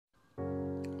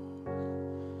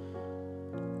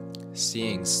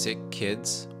Seeing sick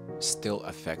kids still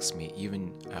affects me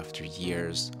even after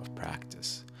years of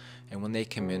practice. And when they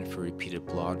come in for repeated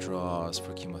blood draws,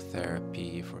 for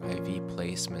chemotherapy, for IV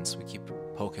placements, we keep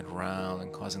poking around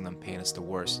and causing them pain. It's the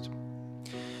worst.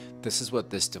 This is what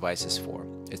this device is for.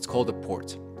 It's called a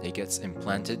port. It gets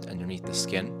implanted underneath the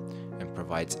skin and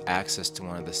provides access to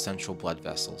one of the central blood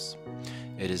vessels.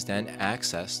 It is then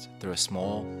accessed through a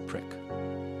small prick.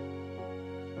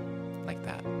 Like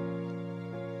that.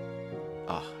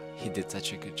 Ah, he did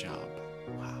such a good job.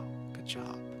 Wow, good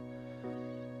job.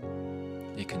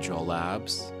 You can draw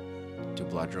labs, do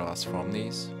blood draws from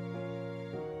these,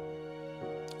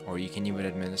 or you can even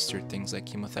administer things like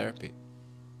chemotherapy.